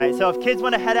All right, so if kids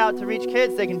want to head out to reach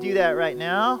kids, they can do that right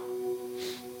now.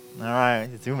 All right,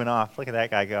 zooming off. Look at that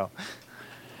guy go.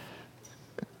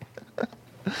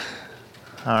 All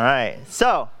right,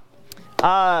 so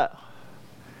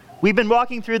we've been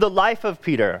walking through the life of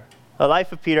Peter,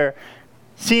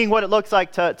 seeing what it looks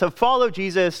like to follow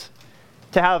Jesus,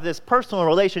 to have this personal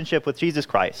relationship with Jesus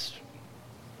Christ.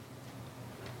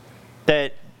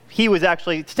 That he was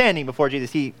actually standing before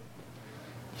Jesus. He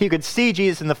could see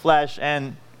Jesus in the flesh,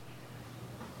 and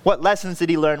what lessons did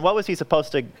he learn? What was he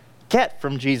supposed to get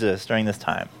from Jesus during this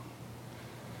time?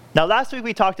 Now, last week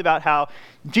we talked about how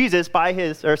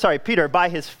Peter, by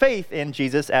his faith in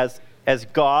Jesus as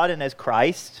God and as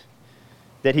Christ,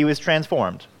 that he was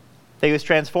transformed. That he was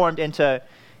transformed into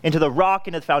the rock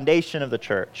and the foundation of the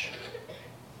church.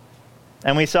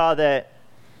 And we saw that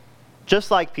just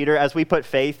like Peter, as we put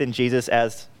faith in Jesus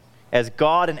as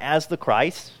God and as the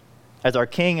Christ, as our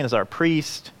King and as our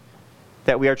priest,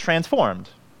 that we are transformed.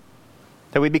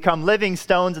 That we become living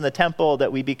stones in the temple,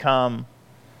 that we become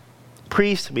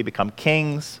priests, we become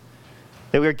kings,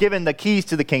 that we are given the keys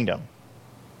to the kingdom.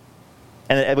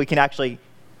 And that we can actually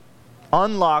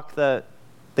unlock the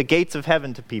gates of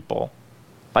heaven to people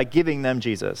by giving them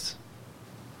Jesus,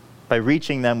 by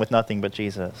reaching them with nothing but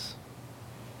Jesus.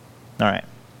 All right.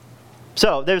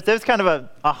 So there's kind of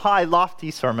a high,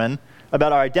 lofty sermon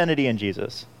about our identity in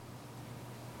Jesus.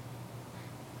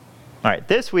 All right,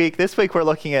 this week we're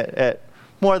looking at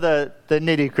more the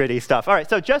nitty-gritty stuff. All right,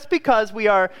 so just because we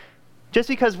are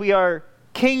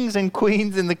kings and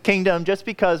queens in the kingdom, just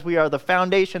because we are the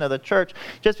foundation of the church,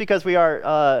 just because we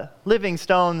are living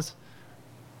stones,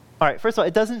 all right, first of all,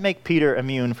 it doesn't make Peter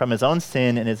immune from his own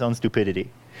sin and his own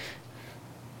stupidity.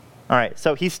 All right,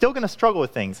 so he's still going to struggle with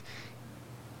things.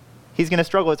 He's going to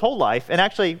struggle his whole life. And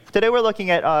actually, today we're looking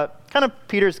at kind of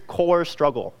Peter's core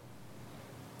struggle.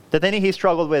 The thing he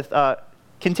struggled with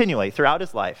continually throughout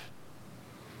his life.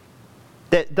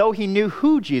 That though he knew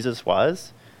who Jesus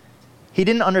was, he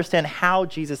didn't understand how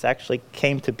Jesus actually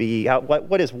came to be,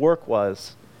 what his work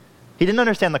was. He didn't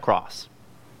understand the cross.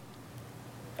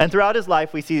 And throughout his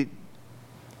life, we see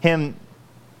him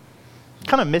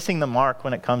kind of missing the mark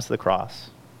when it comes to the cross.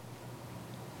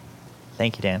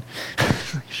 Thank you, Dan.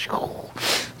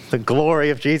 The glory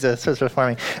of Jesus was before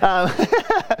me. All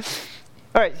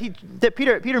right,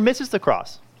 Peter misses the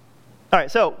cross. All right,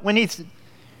 so when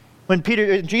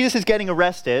Jesus is getting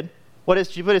arrested, what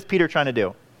is Peter trying to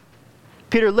do?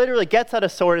 Peter literally gets out a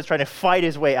sword and is trying to fight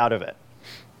his way out of it.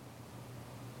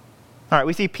 All right,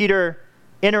 we see Peter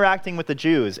interacting with the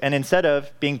Jews, and instead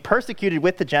of being persecuted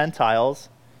with the Gentiles,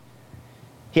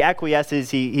 he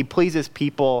acquiesces, he pleases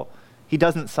people, he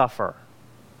doesn't suffer.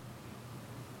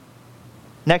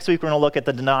 Next week, we're going to look at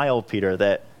the denial of Peter,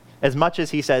 that as much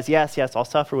as he says, yes, I'll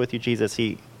suffer with you, Jesus,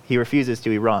 he refuses to,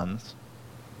 he runs.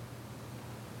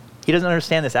 He doesn't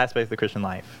understand this aspect of the Christian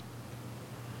life.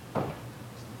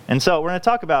 And so we're going to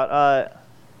talk about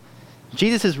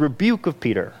Jesus' rebuke of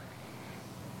Peter.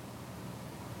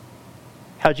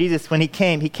 How Jesus, when he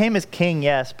came as king,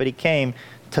 yes, but he came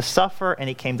to suffer, and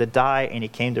he came to die, and he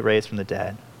came to raise from the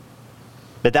dead.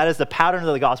 But that is the pattern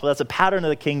of the gospel. That's the pattern of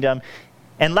the kingdom.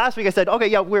 And last week I said, okay,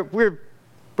 yeah, we're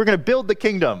going to build the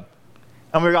kingdom.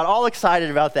 And we got all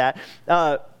excited about that.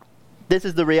 This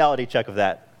is the reality check of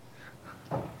that.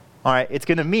 All right, it's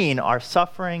going to mean our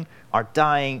suffering, our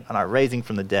dying, and our raising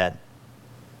from the dead.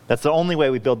 That's the only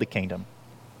way we build the kingdom.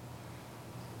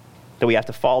 That we have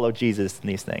to follow Jesus in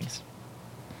these things.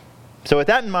 So with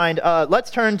that in mind, let's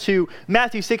turn to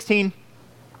Matthew 16.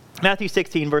 Matthew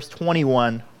 16, verse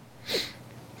 21.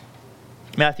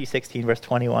 Matthew 16, verse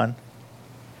 21.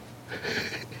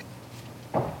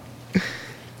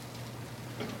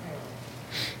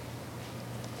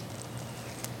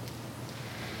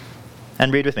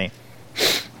 And read with me.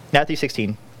 Matthew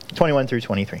 16, 21 through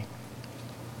 23.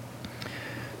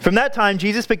 From that time,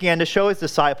 Jesus began to show his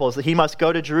disciples that he must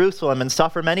go to Jerusalem and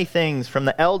suffer many things from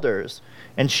the elders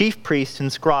and chief priests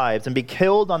and scribes, and be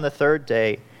killed on the third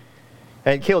day,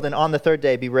 and on the third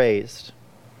day be raised.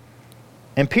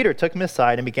 And Peter took him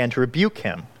aside and began to rebuke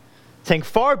him, saying,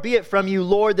 "Far be it from you,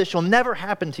 Lord, this shall never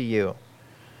happen to you."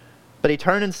 But he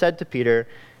turned and said to Peter,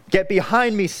 "Get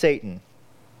behind me, Satan.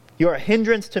 You are a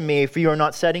hindrance to me, for you are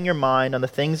not setting your mind on the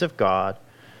things of God,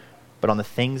 but on the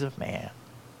things of man."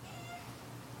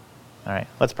 All right,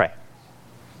 let's pray.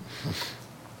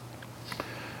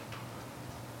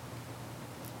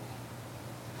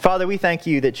 Father, we thank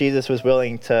you that Jesus was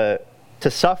willing to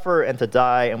suffer and to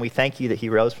die, and we thank you that he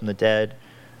rose from the dead.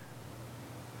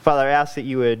 Father, I ask that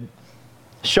you would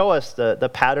show us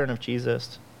the pattern of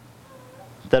Jesus,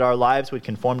 that our lives would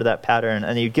conform to that pattern,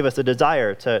 and you'd give us a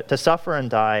desire to suffer and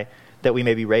die, that we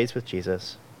may be raised with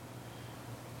Jesus.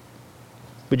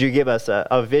 Would you give us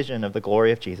a vision of the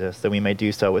glory of Jesus, that we may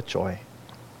do so with joy?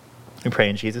 We pray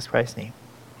in Jesus Christ's name.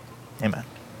 Amen.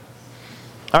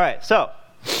 All right, so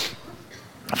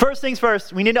first things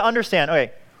first, we need to understand,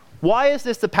 okay, why is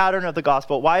this the pattern of the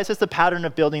gospel? Why is this the pattern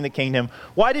of building the kingdom?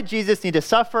 Why did Jesus need to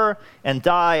suffer and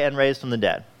die and raise from the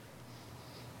dead?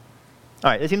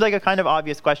 All right, it seems like a kind of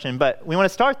obvious question, but we want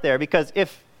to start there because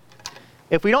if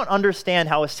we don't understand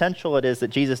how essential it is that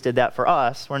Jesus did that for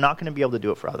us, we're not going to be able to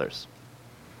do it for others.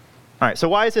 All right, so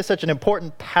why is this such an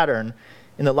important pattern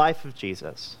in the life of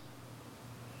Jesus?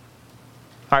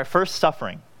 All right, first,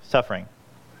 suffering.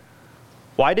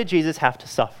 Why did Jesus have to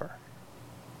suffer?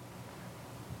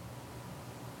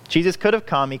 Jesus could have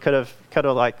come, he could have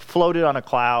like floated on a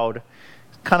cloud,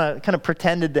 kind of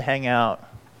pretended to hang out.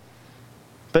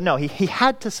 But no, he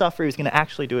had to suffer. He was going to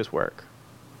actually do his work.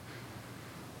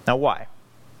 Now, why?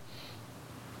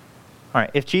 All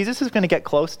right, if Jesus is going to get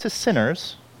close to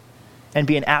sinners and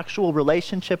be in actual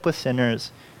relationship with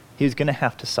sinners, he was going to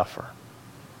have to suffer.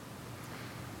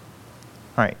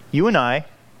 All right, you and I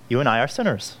are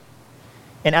sinners.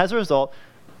 And as a result,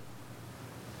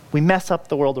 we mess up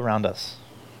the world around us.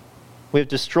 We have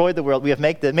destroyed the world. We have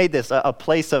made this a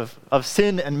place of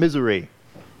sin and misery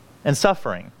and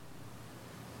suffering.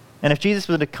 And if Jesus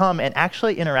was to come and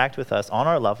actually interact with us on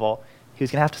our level, he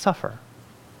was going to have to suffer.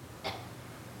 All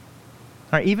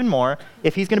right, even more,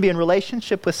 if he's going to be in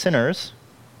relationship with sinners,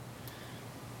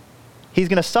 he's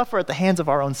going to suffer at the hands of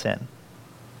our own sin.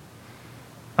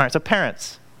 All right, so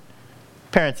parents,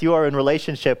 you are in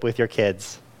relationship with your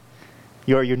kids.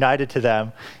 You are united to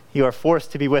them. You are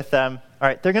forced to be with them. All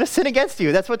right, they're going to sin against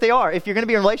you. That's what they are. If you're going to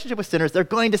be in a relationship with sinners, they're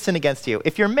going to sin against you.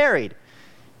 If you're married,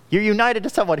 you're united to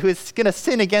someone who is going to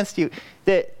sin against you.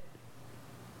 That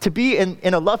to be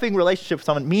in a loving relationship with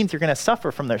someone means you're going to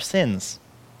suffer from their sins.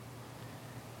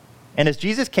 And as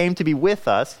Jesus came to be with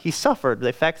us, he suffered the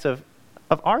effects of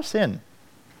our sin.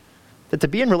 That to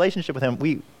be in relationship with him,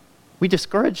 we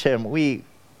discourage him, we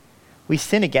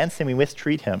sin against him, we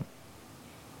mistreat him.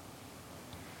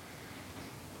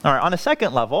 All right, on a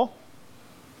second level,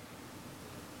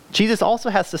 Jesus also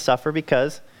has to suffer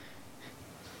because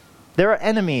there are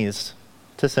enemies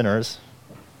to sinners.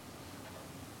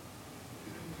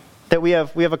 That we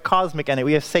have a cosmic enemy.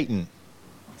 We have Satan.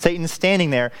 Satan's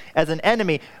standing there as an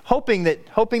enemy, hoping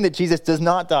that Jesus does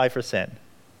not die for sin.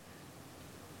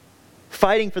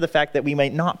 Fighting for the fact that we may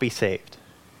not be saved.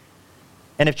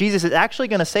 And if Jesus is actually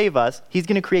going to save us, he's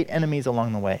going to create enemies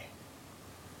along the way.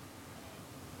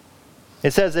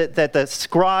 It says that the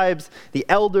scribes, the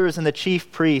elders, and the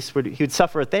chief priests he would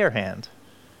suffer at their hand.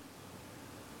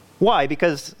 Why?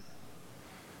 Because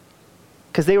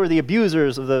they were the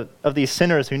abusers of these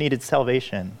sinners who needed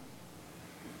salvation.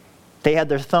 They had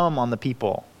their thumb on the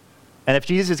people. And if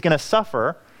Jesus is going to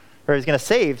suffer, or he's going to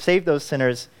save those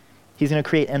sinners, he's going to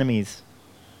create enemies.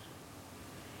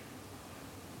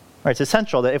 All right, it's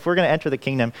essential that if we're going to enter the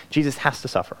kingdom, Jesus has to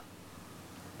suffer.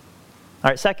 All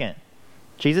right, second,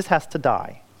 Jesus has to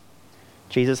die.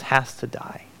 Jesus has to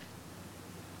die.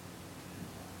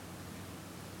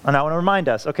 And I want to remind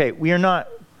us, okay, we're not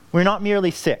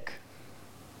merely sick.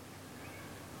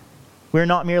 We're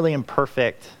not merely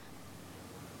imperfect.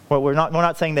 Well, we're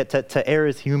not saying that to err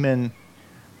is human.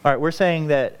 All right, we're saying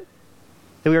that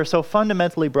we are so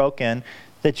fundamentally broken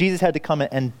that Jesus had to come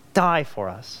and die for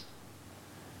us,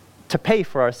 to pay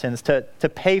for our sins, to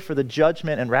pay for the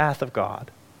judgment and wrath of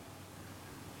God.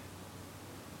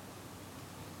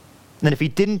 And if he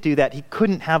didn't do that, he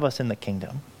couldn't have us in the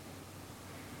kingdom.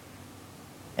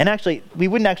 And actually, we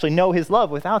wouldn't actually know his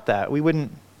love without that. We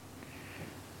wouldn't,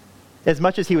 as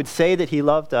much as he would say that he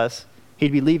loved us,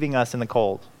 he'd be leaving us in the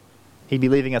cold. He'd be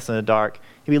leaving us in the dark.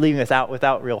 He'd be leaving us out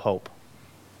without real hope.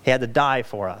 He had to die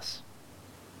for us.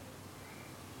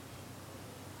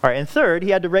 All right, and third, he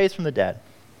had to raise from the dead.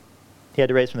 He had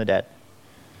to raise from the dead.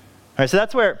 All right, so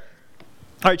that's where,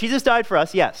 all right, Jesus died for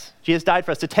us, yes. Jesus died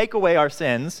for us to take away our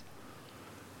sins.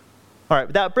 All right,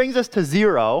 but that brings us to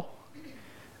 0.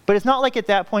 But it's not like at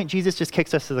that point Jesus just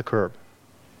kicks us to the curb.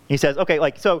 He says, okay,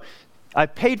 so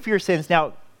I've paid for your sins,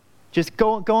 now just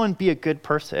go and be a good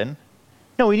person.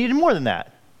 No, we needed more than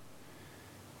that.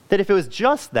 That if it was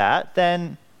just that,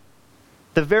 then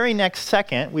the very next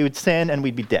second we would sin and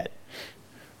we'd be dead.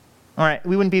 All right,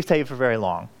 we wouldn't be saved for very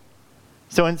long.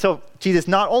 So Jesus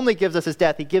not only gives us his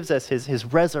death, he gives us his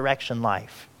resurrection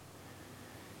life.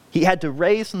 He had to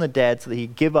raise from the dead so that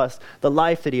he'd give us the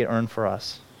life that he had earned for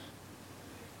us.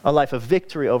 A life of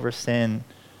victory over sin,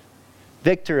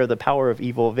 victory of the power of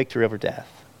evil, victory over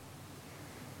death.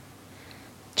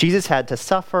 Jesus had to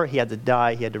suffer, he had to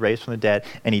die, he had to raise from the dead,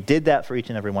 and he did that for each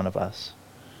and every one of us.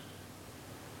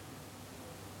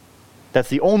 That's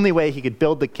the only way he could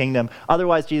build the kingdom.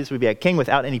 Otherwise, Jesus would be a king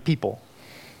without any people.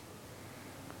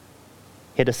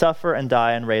 He had to suffer and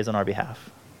die and raise on our behalf.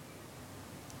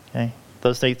 Okay?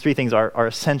 Those three things are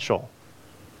essential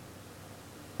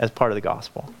as part of the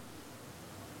gospel.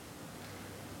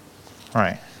 All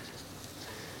right.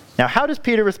 Now, how does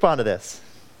Peter respond to this?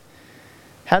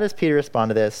 How does Peter respond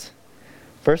to this?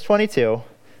 Verse 22,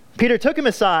 Peter took him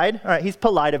aside. All right, he's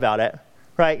polite about it,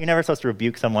 right? You're never supposed to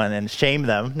rebuke someone and shame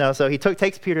them. No, so he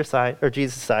takes Peter's side, or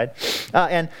Jesus' side,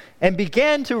 and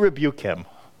began to rebuke him.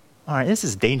 All right, this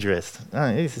is dangerous. All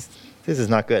right, this is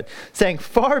not good. Saying,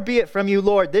 "Far be it from you,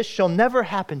 Lord, this shall never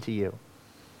happen to you.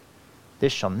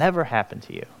 This shall never happen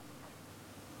to you."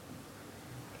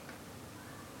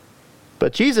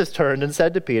 But Jesus turned and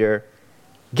said to Peter,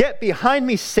 "Get behind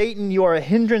me, Satan, you are a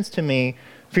hindrance to me,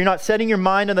 for you're not setting your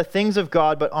mind on the things of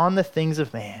God, but on the things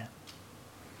of man."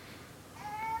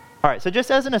 All right, so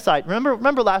just as an aside,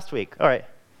 remember last week, all right,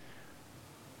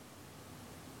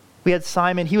 we had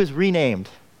Simon, he was renamed.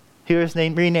 He was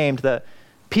renamed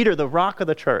Peter, the rock of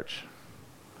the church.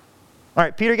 All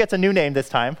right, Peter gets a new name this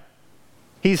time.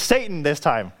 He's Satan this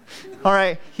time. All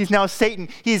right, he's now Satan.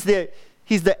 He's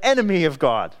the enemy of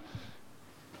God.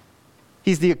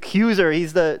 He's the accuser.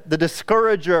 He's the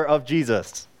discourager of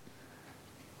Jesus.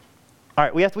 All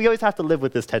right, we always have to live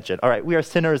with this tension. All right, we are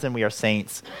sinners and we are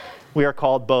saints. We are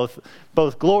called both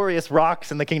glorious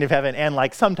rocks in the kingdom of heaven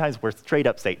and sometimes we're straight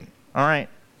up Satan. All right?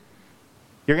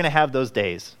 You're going to have those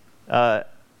days.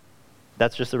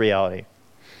 That's just the reality.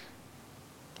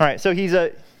 All right, so he's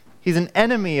an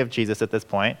enemy of Jesus at this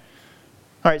point.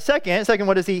 All right, second,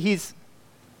 what is he? He's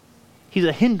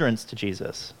a hindrance to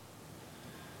Jesus.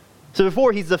 So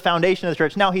before he's the foundation of the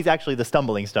church, now he's actually the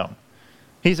stumbling stone.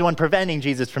 He's the one preventing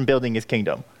Jesus from building his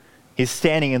kingdom. He's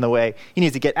standing in the way. He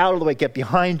needs to get out of the way, get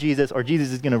behind Jesus, or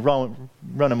Jesus is going to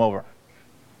run him over. All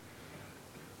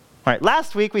right,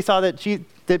 last week we saw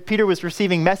that Peter was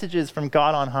receiving messages from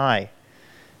God on high,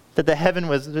 that the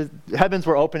heavens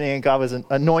were opening and God was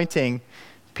anointing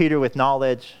Peter with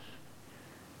knowledge.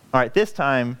 All right, this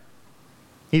time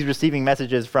he's receiving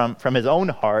messages from his own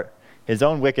heart, his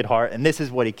own wicked heart, and this is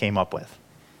what he came up with.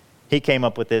 He came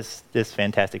up with this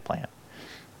fantastic plan.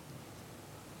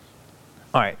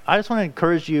 All right, I just want to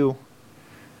encourage you.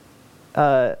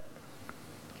 The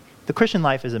Christian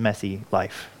life is a messy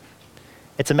life.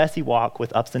 It's a messy walk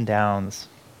with ups and downs.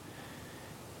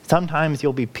 Sometimes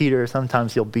you'll be Peter,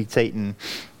 sometimes you'll be Satan.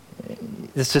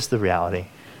 It's just the reality.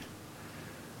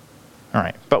 All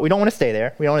right, but we don't want to stay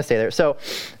there. So,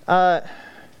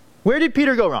 where did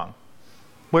Peter go wrong?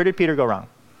 Where did Peter go wrong?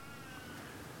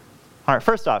 All right,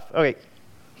 first off, okay,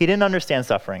 he didn't understand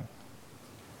suffering.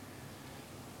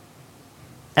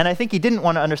 And I think he didn't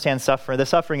want to understand the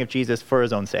suffering of Jesus for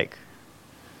his own sake.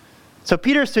 So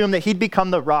Peter assumed that he'd become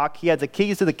the rock. He has the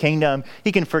keys to the kingdom.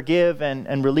 He can forgive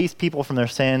and release people from their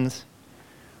sins.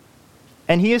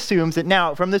 And he assumes that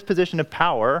now, from this position of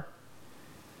power,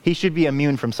 he should be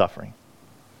immune from suffering.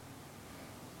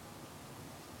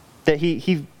 That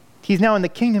he's now in the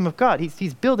kingdom of God.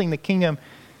 He's building the kingdom.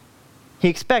 He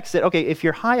expects that, okay, if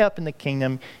you're high up in the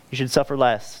kingdom, you should suffer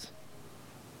less.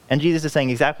 And Jesus is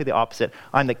saying exactly the opposite.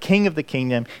 I'm the king of the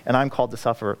kingdom, and I'm called to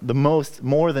suffer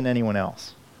more than anyone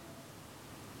else.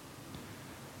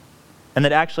 And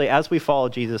that actually, as we follow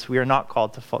Jesus, we are not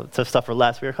called to suffer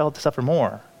less. We are called to suffer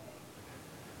more.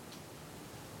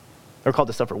 We're called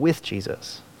to suffer with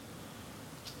Jesus.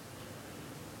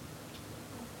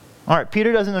 All right,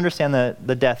 Peter doesn't understand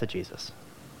the death of Jesus.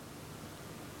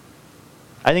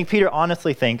 I think Peter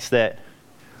honestly thinks that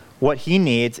what he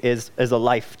needs is a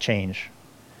life change.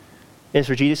 Is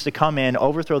for Jesus to come in,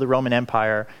 overthrow the Roman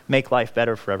Empire, make life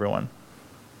better for everyone.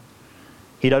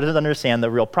 He doesn't understand the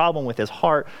real problem with his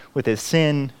heart, with his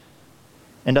sin,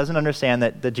 and doesn't understand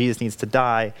that Jesus needs to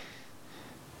die,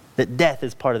 that death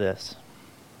is part of this.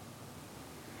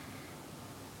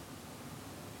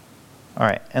 All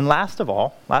right, and last of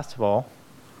all, I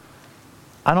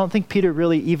don't think Peter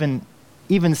really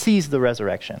even sees the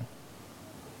resurrection.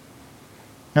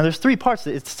 Now there's three parts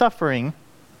to it. It's suffering,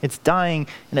 it's dying,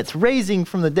 and it's raising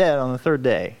from the dead on the third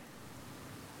day.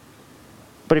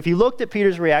 But if you looked at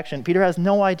Peter's reaction, Peter has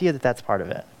no idea that that's part of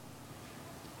it.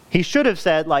 He should have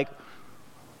said,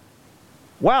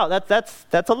 wow,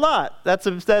 that's a lot.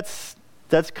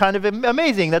 That's kind of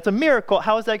amazing. That's a miracle.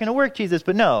 How is that going to work, Jesus?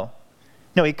 But no,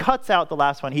 he cuts out the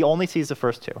last one. He only sees the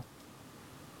first two.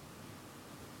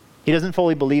 He doesn't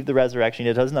fully believe the resurrection.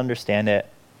 He doesn't understand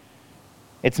it.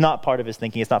 It's not part of his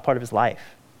thinking. It's not part of his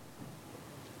life.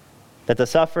 that the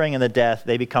suffering and the death,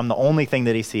 they become the only thing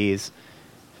that he sees.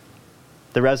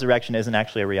 The resurrection isn't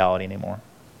actually a reality anymore.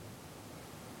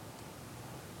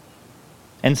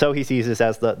 And so he sees this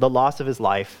as the loss of his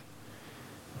life.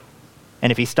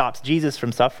 And if he stops Jesus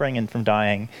from suffering and from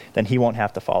dying, then he won't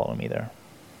have to follow him either.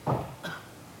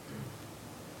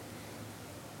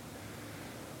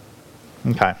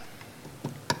 Okay.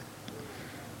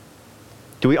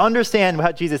 Do we understand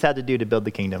what Jesus had to do to build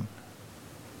the kingdom?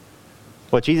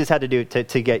 What Jesus had to do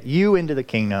to get you into the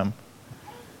kingdom,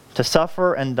 to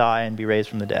suffer and die and be raised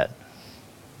from the dead.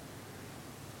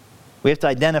 We have to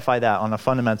identify that on a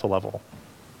fundamental level.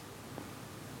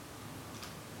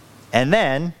 And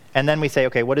then we say,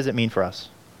 okay, what does it mean for us?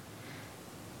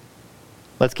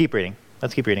 Let's keep reading. I'm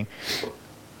going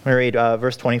to read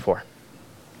verse 24.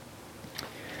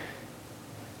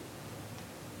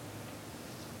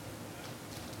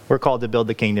 We're called to build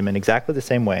the kingdom in exactly the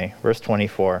same way. Verse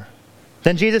 24.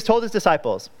 Then Jesus told his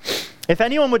disciples, "If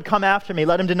anyone would come after me,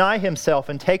 let him deny himself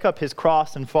and take up his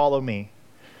cross and follow me.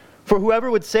 For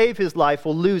whoever would save his life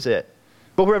will lose it.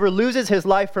 But whoever loses his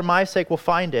life for my sake will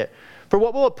find it. For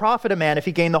what will it profit a man if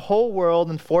he gain the whole world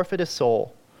and forfeit his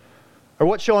soul? Or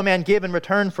what shall a man give in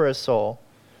return for his soul?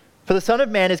 For the Son of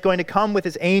Man is going to come with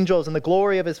his angels in the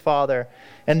glory of his Father,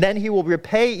 and then he will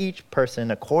repay each person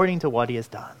according to what he has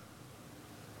done."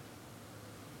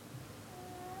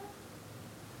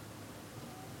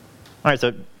 All right,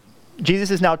 so Jesus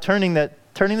is now turning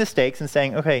the stakes and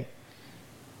saying, okay,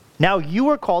 now you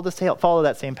are called to follow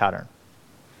that same pattern.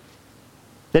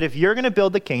 That if you're going to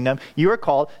build the kingdom, you are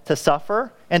called to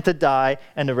suffer and to die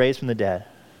and to raise from the dead.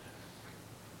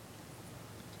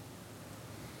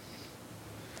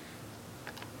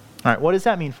 All right, what does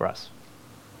that mean for us?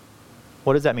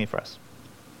 What does that mean for us?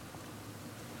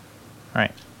 All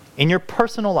right, in your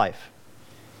personal life,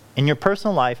 in your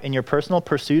personal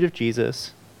pursuit of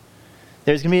Jesus,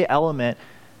 there's going to be an element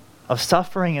of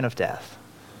suffering and of death.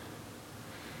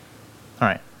 All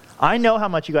right. I know how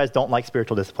much you guys don't like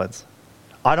spiritual disciplines.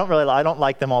 I don't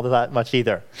like them all that much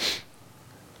either.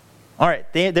 All right.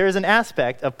 There is an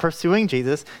aspect of pursuing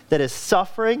Jesus that is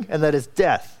suffering and that is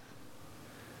death.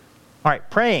 All right.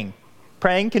 Praying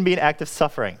can be an act of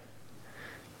suffering.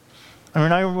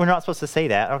 And we're not supposed to say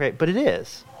that. Okay. But it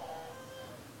is.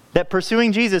 That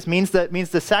pursuing Jesus means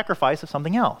the sacrifice of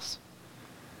something else.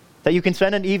 That you can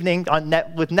spend an evening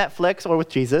with Netflix or with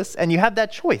Jesus, and you have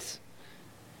that choice.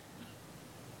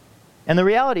 And the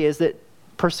reality is that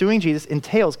pursuing Jesus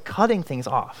entails cutting things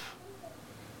off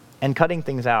and cutting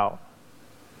things out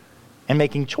and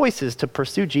making choices to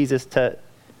pursue Jesus, to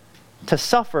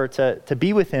suffer, to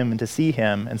be with him and to see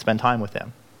him and spend time with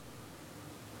him.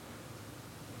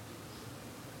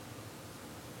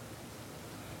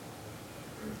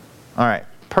 All right,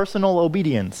 personal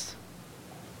obedience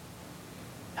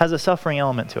has a suffering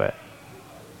element to it.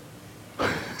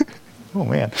 Oh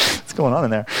man, what's going on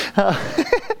in there?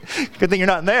 Good thing you're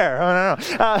not in there. Oh,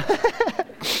 no.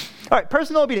 All right,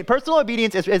 personal obedience. Personal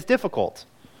obedience is difficult.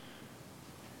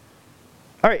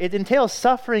 All right, it entails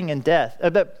suffering and death.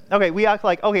 We act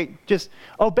like, okay, just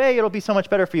obey, it'll be so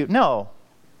much better for you. No,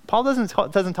 Paul doesn't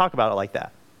talk about it like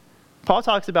that. Paul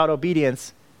talks about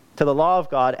obedience to the law of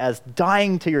God as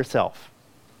dying to yourself,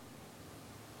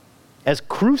 as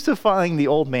crucifying the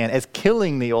old man, as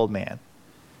killing the old man.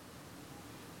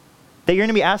 That you're going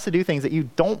to be asked to do things that you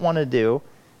don't want to do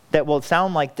that will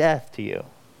sound like death to you.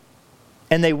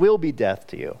 And they will be death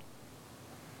to you.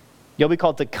 You'll be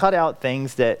called to cut out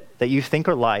things that you think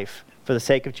are life for the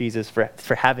sake of Jesus,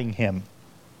 for having him.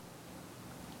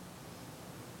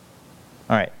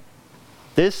 All right.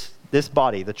 This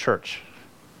body, the church,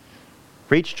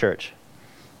 Reach Church,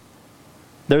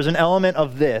 there's an element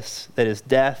of this that is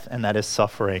death and that is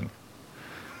suffering.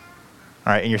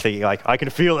 All right, and you're thinking like, I can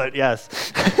feel it,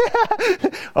 yes.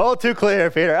 Oh, too clear,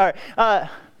 Peter. All right.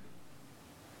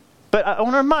 But I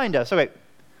want to remind us, okay,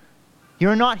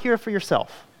 you're not here for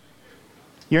yourself.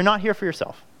 You're not here for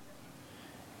yourself.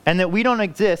 And that we don't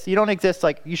exist, you don't exist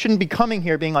like, you shouldn't be coming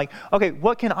here being like, okay,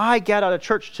 what can I get out of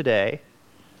church today?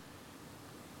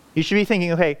 You should be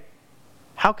thinking, okay,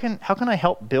 how can I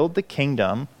help build the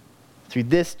kingdom through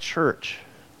this church?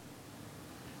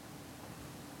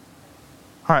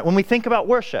 All right, when we think about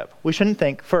worship, we shouldn't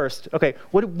think first, okay,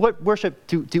 what worship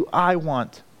do I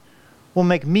want? Will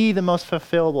make me the most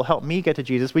fulfilled, will help me get to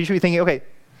Jesus. We should be thinking, okay,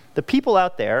 the people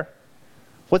out there,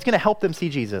 what's going to help them see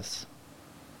Jesus?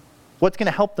 What's going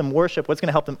to help them worship? What's going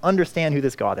to help them understand who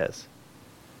this God is?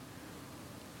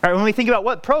 All right, when we think about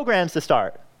what programs to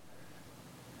start,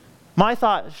 my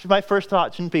first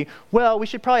thought shouldn't be, well, we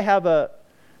should probably have a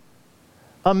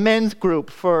men's group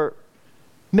for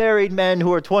married men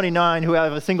who are 29 who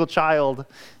have a single child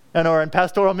and are in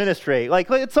pastoral ministry. Like,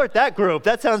 let's start that group.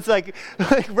 That sounds like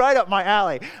right up my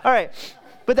alley. All right.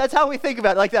 But that's how we think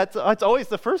about it. Like, that's always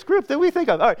the first group that we think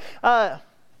of. All right.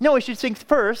 No, we should think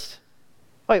first,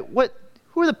 who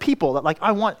are the people that, like,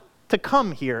 I want to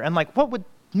come here? And, like, what would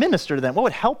minister to them? What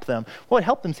would help them? What would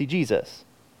help them see Jesus?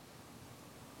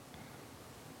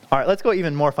 All right, let's go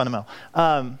even more fundamental.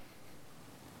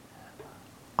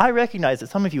 I recognize that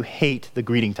some of you hate the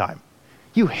greeting time.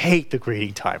 You hate the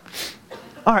greeting time.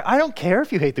 All right, I don't care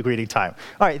if you hate the greeting time.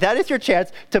 All right, that is your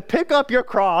chance to pick up your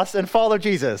cross and follow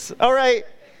Jesus. All right?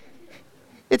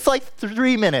 It's like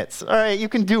 3 minutes. All right, you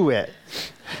can do it.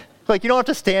 Like, you don't have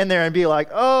to stand there and be like,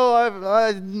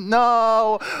 oh,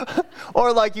 no.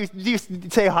 Or like you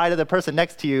say hi to the person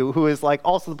next to you who is like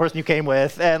also the person you came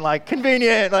with and like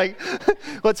convenient. Like,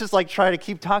 let's just like try to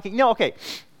keep talking. No, okay.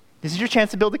 This is your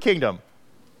chance to build the kingdom.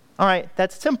 All right,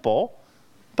 that's simple.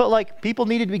 But like people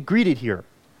needed to be greeted here.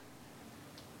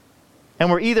 And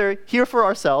we're either here for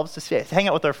ourselves to hang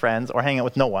out with our friends or hang out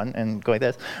with no one and go like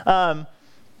this.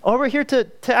 Or we're here to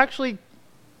actually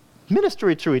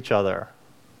minister to each other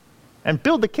and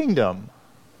build the kingdom.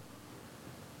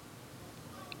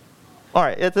 All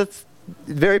right, it's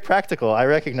very practical. I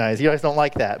recognize you guys don't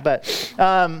like that. But,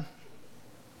 all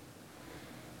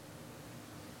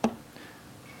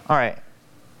right,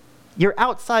 you're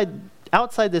outside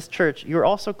this church. You're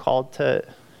also called to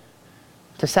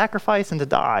sacrifice and to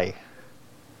die.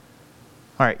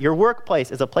 All right, your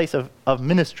workplace is a place of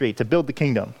ministry to build the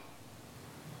kingdom.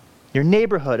 Your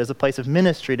neighborhood is a place of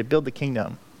ministry to build the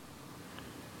kingdom.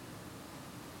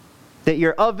 That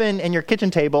your oven and your kitchen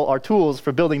table are tools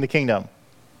for building the kingdom.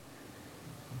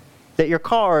 That your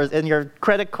cars and your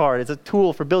credit card is a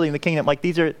tool for building the kingdom. Like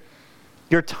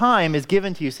your time is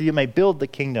given to you so you may build the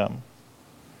kingdom.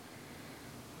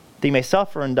 That you may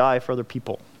suffer and die for other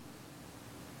people.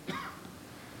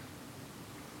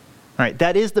 All right,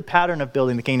 that is the pattern of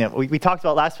building the kingdom. We talked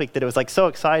about last week that it was like so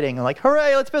exciting and like,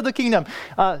 hooray, let's build the kingdom.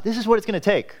 This is what it's going to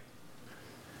take.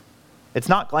 It's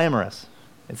not glamorous.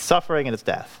 It's suffering and it's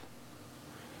death.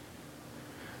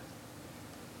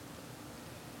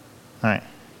 All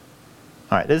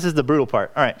right, this is the brutal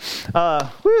part. All right,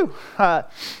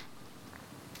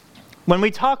 when we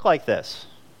talk like this,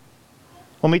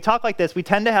 we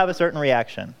tend to have a certain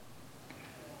reaction.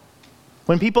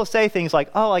 When people say things like,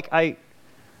 oh, like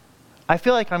I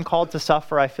feel like I'm called to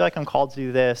suffer. I feel like I'm called to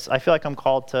do this. I feel like I'm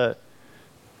called to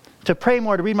pray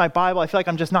more, to read my Bible. I feel like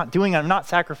I'm just not doing it. I'm not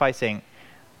sacrificing.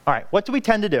 All right, what do we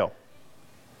tend to do?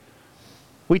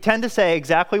 We tend to say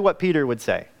exactly what Peter would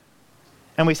say.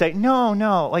 And we say,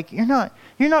 no, like you're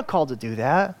not called to do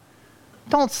that.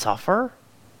 Don't suffer.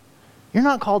 You're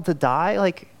not called to die.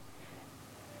 Like,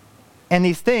 and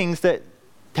these things that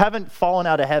haven't fallen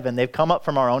out of heaven, they've come up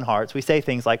from our own hearts. We say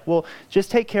things like, well,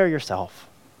 just take care of yourself.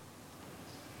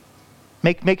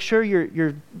 Make sure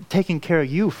you're taking care of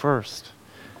you first.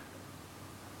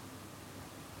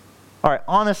 All right,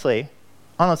 honestly,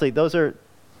 those are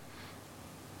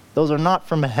not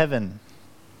from heaven.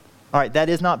 All right, that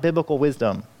is not biblical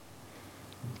wisdom.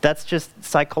 That's just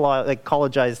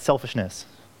psychologized selfishness.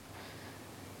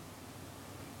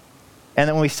 And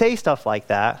then when we say stuff like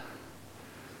that,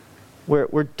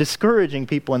 we're discouraging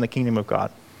people in the kingdom of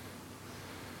God.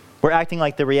 We're acting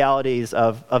like the realities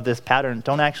of this pattern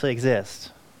don't actually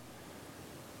exist.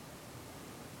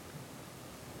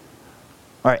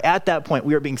 All right, at that point,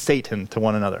 we are being Satan to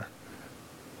one another.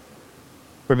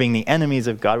 We're being the enemies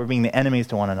of God. We're being the enemies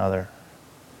to one another.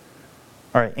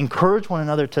 All right, encourage one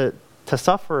another to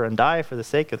suffer and die for the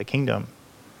sake of the kingdom.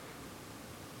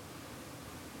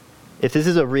 If this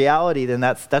is a reality, then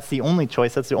that's the only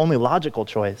choice. That's the only logical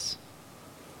choice.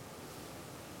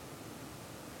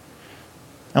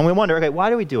 And we wonder, okay, why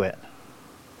do we do it?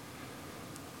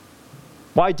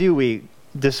 Why do we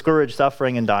discourage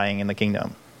suffering and dying in the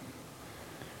kingdom?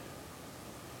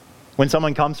 When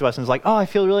someone comes to us and is like, oh, I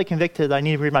feel really convicted, I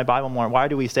need to read my Bible more, why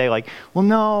do we say like, well,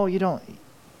 no, you don't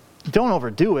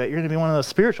overdo it. You're going to be one of those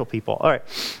spiritual people. All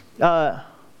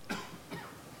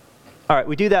right,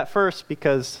 we do that first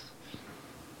because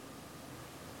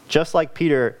just like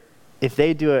Peter, if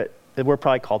they do it, then we're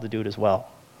probably called to do it as well.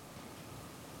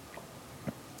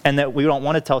 And that we don't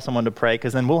want to tell someone to pray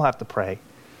because then we'll have to pray.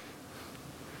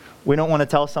 We don't want to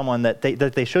tell someone that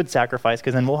they should sacrifice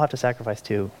because then we'll have to sacrifice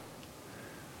too.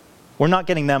 We're not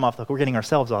getting them off the hook. We're getting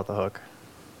ourselves off the hook.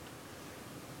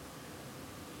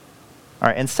 All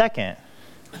right, and second,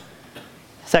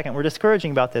 we're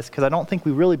discouraging about this because I don't think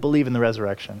we really believe in the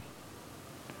resurrection.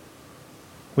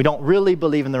 We don't really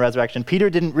believe in the resurrection. Peter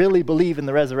didn't really believe in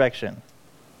the resurrection.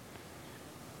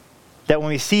 That when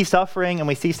we see suffering and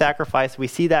we see sacrifice, we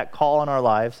see that call in our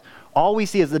lives, all we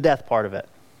see is the death part of it.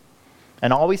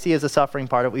 And all we see is the suffering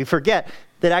part of it. We forget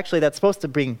that actually that's supposed to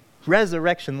bring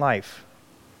resurrection life.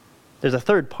 There's a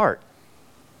third part.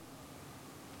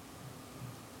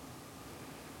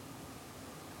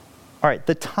 All right,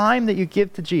 the time that you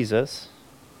give to Jesus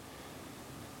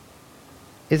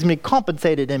is going to be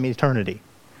compensated in eternity.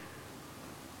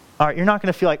 All right, you're not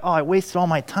going to feel like, oh, I wasted all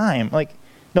my time. Like,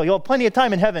 no, you'll have plenty of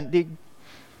time in heaven.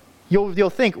 You'll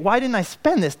think, why didn't I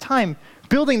spend this time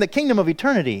building the kingdom of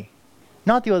eternity?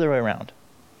 Not the other way around.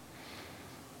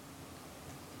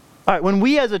 All right, when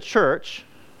we as a church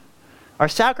are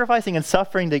sacrificing and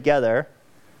suffering together,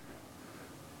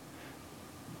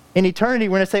 in eternity,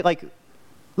 we're going to say, like,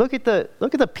 look at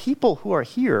the people who are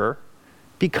here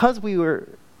because we were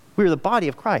the body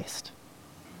of Christ.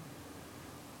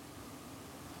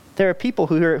 There are people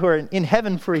who are in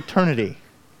heaven for eternity.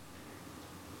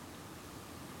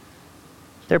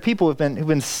 There are people who've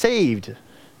been saved. All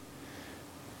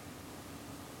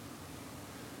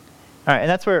right, and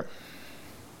that's where.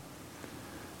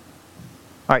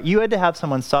 All right, you had to have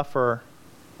someone suffer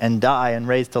and die and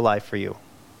raised to life for you.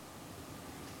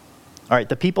 All right,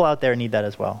 the people out there need that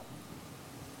as well.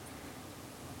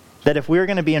 That if we're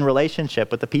going to be in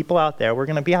relationship with the people out there, we're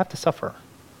going to have to suffer.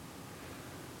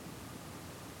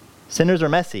 Sinners are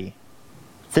messy.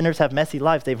 Sinners have messy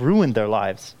lives. They've ruined their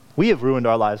lives. We have ruined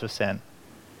our lives with sin.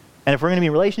 And if we're going to be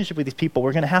in relationship with these people,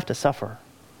 we're going to have to suffer.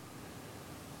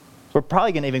 We're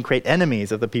probably going to even create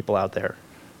enemies of the people out there.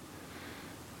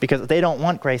 Because they don't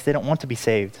want grace. They don't want to be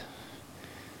saved.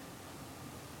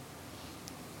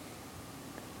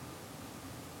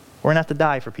 We're going to have to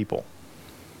die for people. We're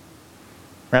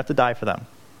going to have to die for them.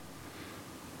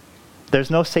 There's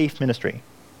no safe ministry.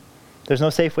 There's no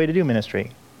safe way to do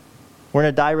ministry. We're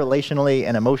going to die relationally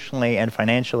and emotionally and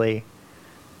financially.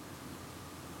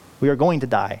 We are going to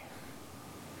die.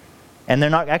 And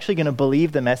they're not actually going to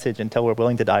believe the message until we're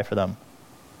willing to die for them.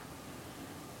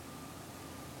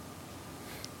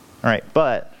 All right,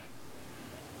 but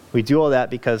we do all that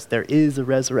because there is a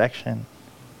resurrection.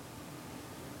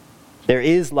 There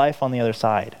is life on the other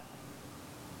side.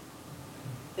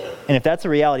 And if that's a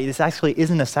reality, this actually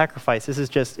isn't a sacrifice. This is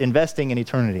just investing in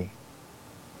eternity.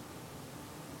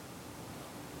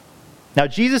 Now,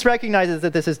 Jesus recognizes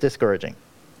that this is discouraging.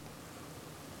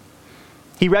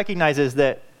 He recognizes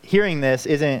that hearing this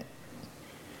isn't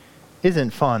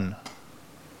fun.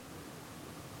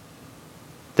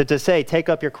 That to say, take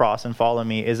up your cross and follow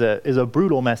me is a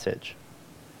brutal message.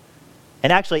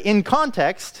 And actually, in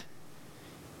context,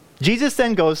 Jesus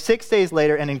then goes 6 days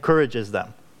later and encourages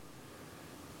them.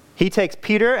 He takes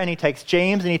Peter and he takes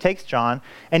James and he takes John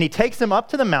and he takes them up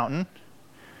to the mountain.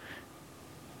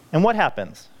 And what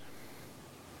happens?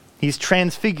 He's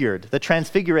transfigured. The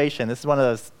transfiguration, this is one of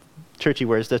those churchy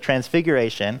words, the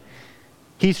transfiguration.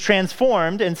 He's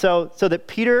transformed, and so that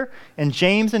Peter and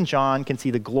James and John can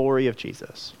see the glory of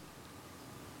Jesus.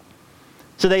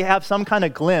 So they have some kind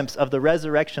of glimpse of the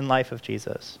resurrection life of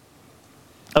Jesus,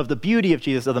 of the beauty of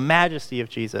Jesus, of the majesty of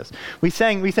Jesus. We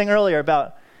sang earlier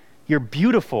about you're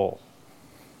beautiful.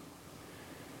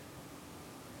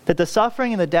 That the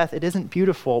suffering and the death, it isn't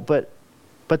beautiful, but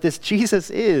this Jesus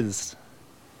is.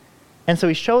 And so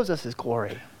he shows us his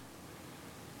glory.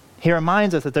 He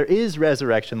reminds us that there is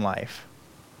resurrection life.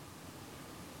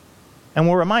 And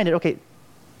we're reminded, okay,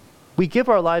 we give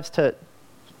our lives to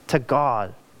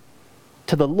God,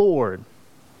 to the Lord,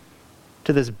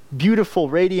 to this beautiful,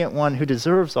 radiant one who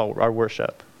deserves all our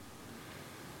worship.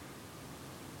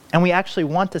 And we actually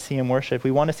want to see him worshiped.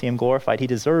 We want to see him glorified. He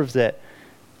deserves it.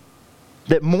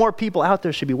 That more people out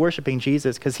there should be worshiping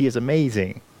Jesus because he is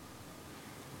amazing.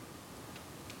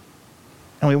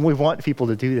 And we want people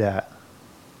to do that.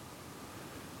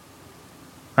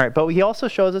 All right, but he also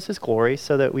shows us his glory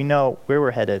so that we know where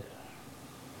we're headed.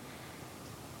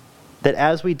 That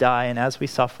as we die and as we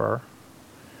suffer,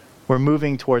 we're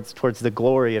moving towards the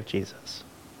glory of Jesus.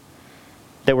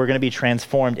 That we're going to be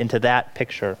transformed into that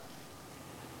picture.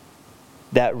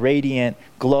 That radiant,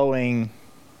 glowing,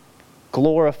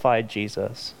 glorified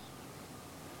Jesus.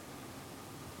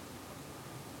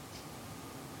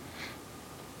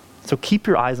 So keep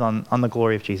your eyes on the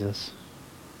glory of Jesus.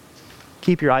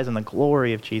 Keep your eyes on the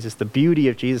glory of Jesus, the beauty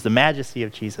of Jesus, the majesty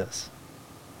of Jesus.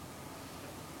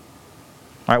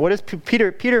 All right, what is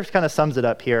Peter kind of sums it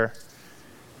up here.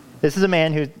 This is a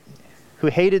man who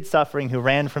hated suffering, who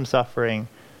ran from suffering.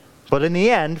 But in the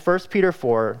end, 1 Peter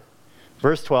 4,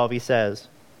 verse 12, he says,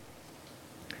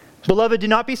 "Beloved, do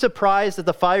not be surprised at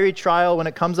the fiery trial when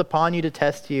it comes upon you to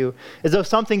test you, as though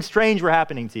something strange were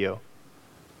happening to you."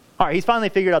 All right, he's finally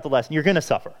figured out the lesson. You're going to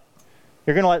suffer.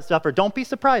 You're going to suffer. Don't be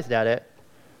surprised at it.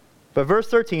 But verse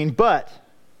 13, but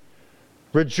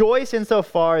rejoice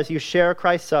insofar as you share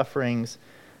Christ's sufferings,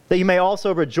 that you may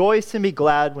also rejoice and be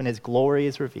glad when his glory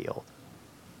is revealed.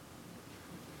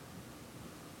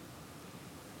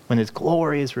 When his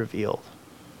glory is revealed.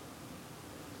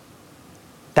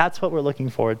 That's what we're looking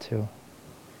forward to.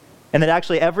 And that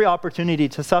actually every opportunity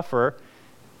to suffer,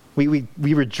 we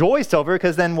rejoice over,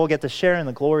 because then we'll get to share in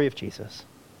the glory of Jesus.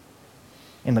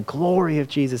 In the glory of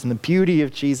Jesus, in the beauty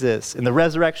of Jesus, in the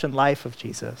resurrection life of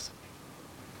Jesus.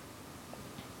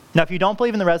 Now, if you don't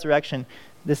believe in the resurrection,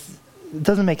 this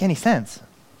doesn't make any sense.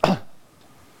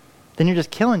 Then you're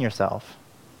just killing yourself.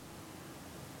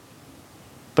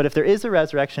 But if there is a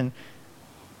resurrection,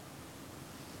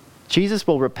 Jesus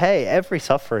will repay every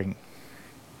suffering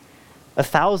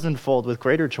 1,000-fold with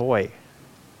greater joy.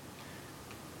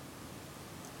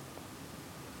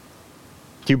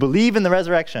 Do you believe in the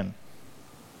resurrection?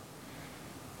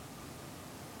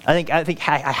 I think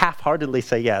I half-heartedly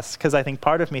say yes, because I think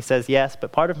part of me says yes,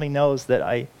 but part of me knows that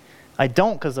I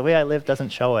don't, because the way I live doesn't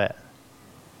show it.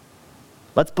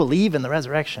 Let's believe in the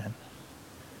resurrection.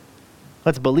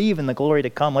 Let's believe in the glory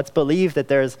to come. Let's believe that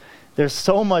there's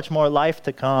so much more life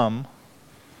to come,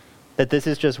 that this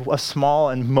is just a small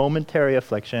and momentary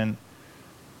affliction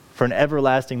for an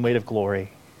everlasting weight of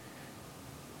glory.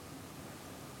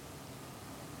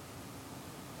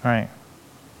 All right.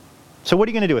 So what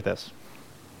are you going to do with this?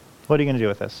 What are you going to do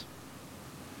with this?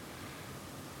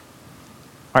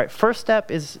 All right, first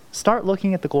step is start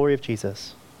looking at the glory of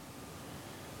Jesus.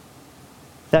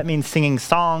 That means singing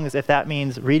songs, if that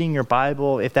means reading your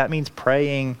Bible, if that means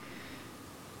praying,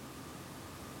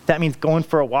 that means going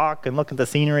for a walk and look at the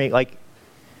scenery. Like,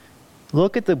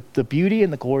 look at the beauty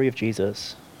and the glory of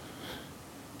Jesus.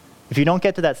 If you don't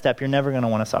get to that step, you're never going to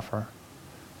want to suffer,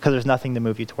 because there's nothing to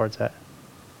move you towards it.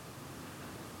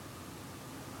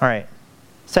 All right.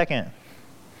 Second,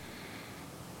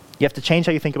 you have to change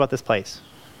how you think about this place.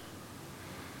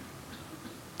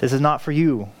 This is not for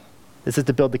you. This is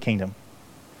to build the kingdom.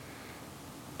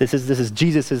 This is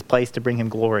Jesus' place to bring him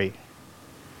glory.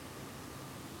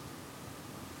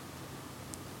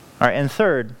 All right, and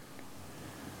third,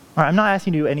 all right, I'm not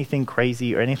asking you to do anything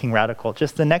crazy or anything radical.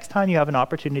 Just the next time you have an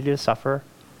opportunity to suffer,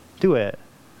 do it.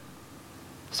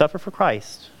 Suffer for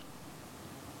Christ.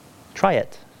 Try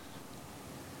it.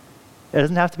 It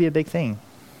doesn't have to be a big thing.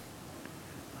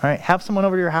 All right, have someone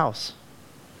over to your house.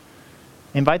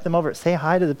 Invite them over. Say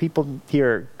hi to the people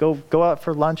here. Go out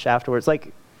for lunch afterwards.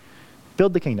 Like,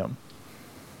 build the kingdom.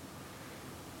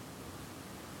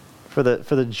 For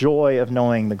the joy of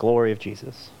knowing the glory of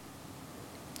Jesus.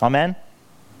 Amen?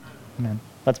 Amen.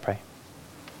 Let's pray.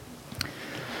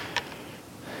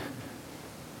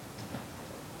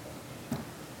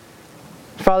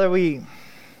 Father, we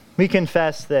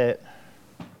confess that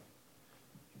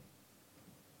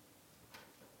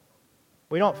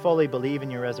we don't fully believe in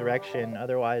your resurrection.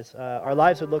 Otherwise, our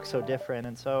lives would look so different.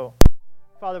 And so,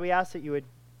 Father, we ask that you would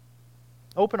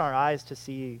open our eyes to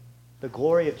see the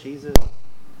glory of Jesus,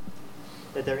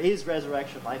 that there is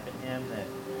resurrection life in him, that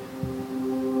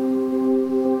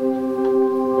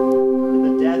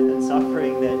the death and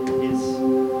suffering that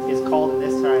is called in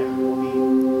this time will be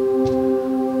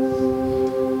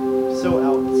so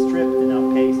outstripped and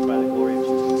outpaced by the glory of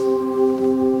Jesus.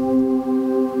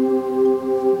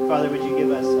 Father, would you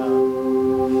give us a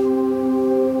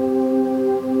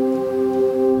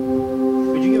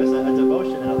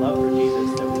devotion and a love for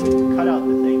Jesus, that we would cut out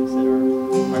the things that are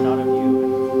not of you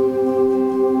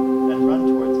and run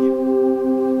towards you.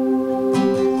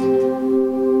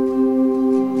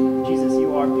 Jesus,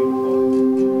 you are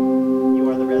beautiful. You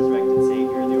are the resurrected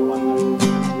Savior. You are one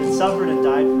that suffered and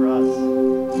died for us.